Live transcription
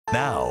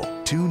Now,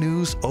 2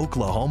 News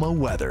Oklahoma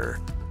weather.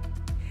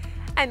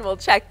 And we'll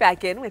check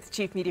back in with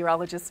Chief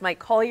Meteorologist Mike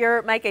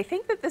Collier. Mike, I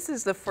think that this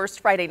is the first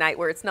Friday night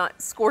where it's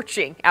not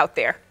scorching out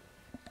there.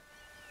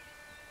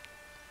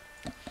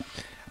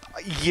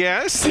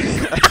 Yes.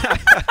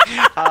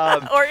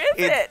 Or is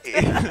it?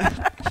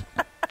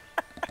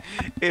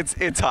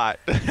 It's hot.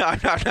 I'm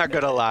not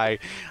gonna lie.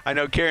 I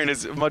know Karen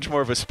is much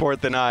more of a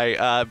sport than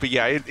I, but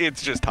yeah,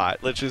 it's just hot.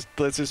 Let's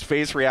just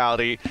face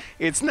reality.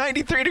 It's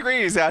 93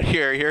 degrees out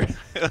here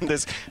on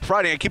this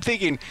Friday. I keep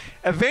thinking,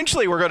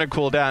 eventually we're going to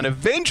cool down.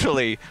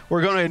 Eventually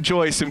we're going to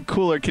enjoy some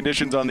cooler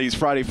conditions on these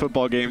Friday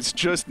football games.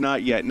 Just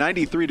not yet.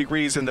 93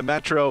 degrees in the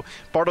metro.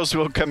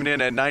 Bartlesville coming in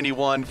at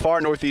 91.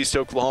 Far northeast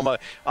Oklahoma,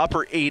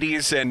 upper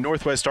 80s, and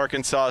northwest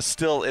Arkansas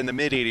still in the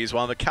mid 80s.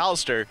 While in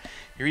McAllister,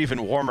 you're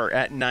even warmer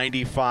at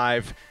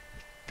 95.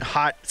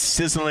 Hot,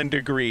 sizzling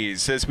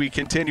degrees. As we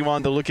continue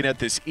on to looking at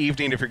this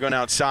evening, if you're going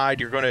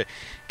outside, you're going to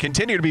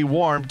continue to be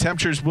warm.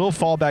 Temperatures will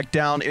fall back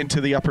down into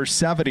the upper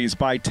 70s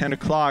by 10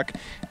 o'clock.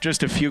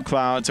 Just a few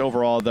clouds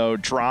overall, though.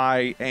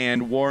 Dry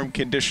and warm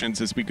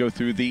conditions as we go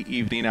through the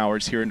evening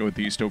hours here in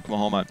northeast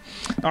Oklahoma.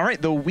 All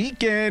right, the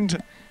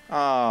weekend.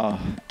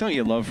 Don't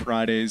you love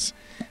Fridays?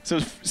 So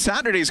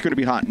Saturday is going to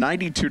be hot,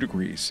 92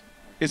 degrees.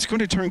 It's going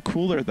to turn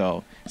cooler,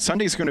 though.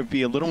 Sunday's going to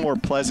be a little more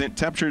pleasant.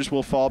 Temperatures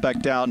will fall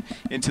back down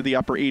into the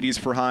upper 80s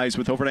for highs,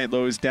 with overnight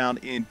lows down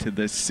into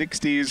the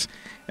 60s.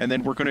 And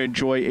then we're going to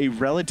enjoy a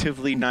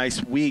relatively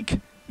nice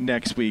week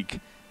next week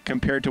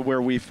compared to where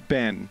we've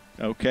been.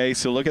 Okay,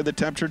 so look at the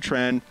temperature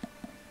trend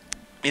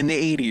in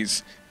the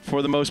 80s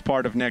for the most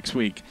part of next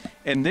week.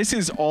 And this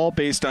is all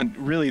based on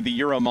really the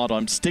Euro model.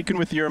 I'm sticking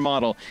with the Euro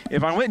model.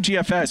 If I went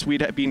GFS,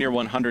 we'd be near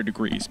 100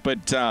 degrees.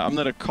 But I'm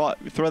going to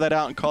throw that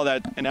out and call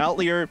that an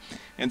outlier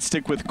and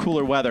stick with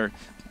cooler weather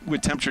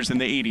with temperatures in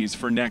the 80s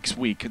for next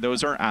week.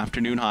 Those are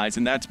afternoon highs,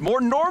 and that's more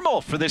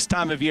normal for this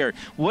time of year.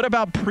 What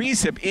about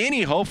precip?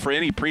 Any hope for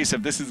any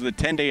precip? This is the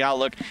 10-day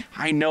outlook.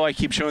 I know I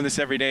keep showing this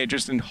every day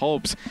just in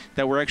hopes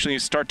that we're actually going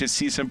to start to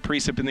see some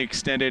precip in the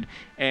extended,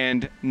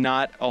 and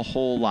not a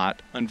whole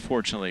lot,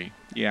 unfortunately.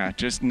 Yeah,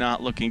 just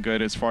not looking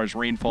good as far as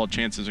rainfall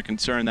chances are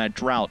concerned. That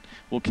drought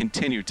will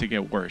continue to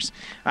get worse.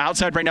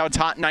 Outside right now, it's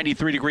hot,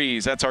 93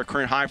 degrees. That's our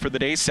current high for the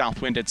day.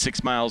 South wind at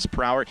 6 miles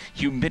per hour.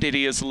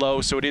 Humidity is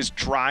low, so it is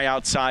dry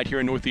outside here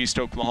in northeast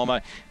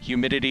Oklahoma.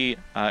 Humidity,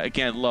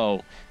 again,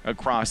 low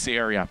across the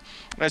area.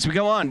 As we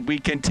go on, we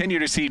continue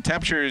to see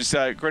temperatures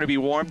going to be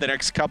warm the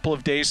next couple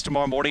of days.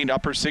 Tomorrow morning,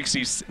 upper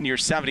 60s, near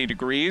 70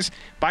 degrees.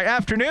 By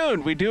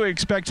afternoon, we do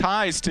expect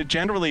highs to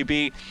generally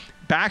be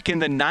back in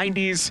the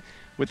 90s,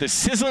 with a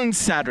sizzling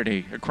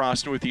Saturday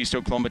across northeast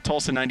Oklahoma.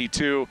 Tulsa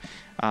 92,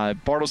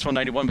 Bartlesville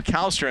 91,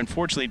 McAllister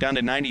unfortunately down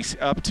to 90,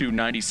 up to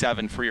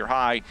 97 for your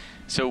high.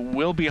 So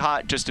we'll be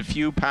hot, just a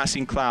few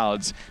passing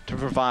clouds to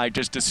provide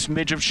just a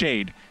smidge of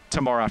shade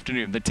tomorrow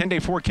afternoon. The 10-day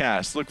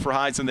forecast, look for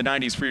highs in the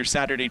 90s for your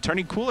Saturday,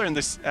 turning cooler in the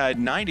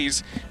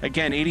 90s.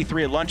 Again,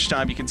 83 at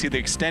lunchtime. You can see the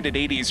extended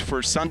 80s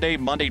for Sunday,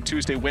 Monday,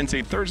 Tuesday,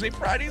 Wednesday, Thursday,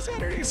 Friday,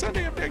 Saturday,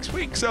 Sunday of next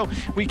week. So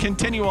we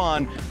continue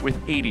on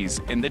with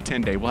 80s in the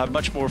 10-day. We'll have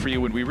much more for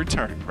you when we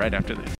return right after this.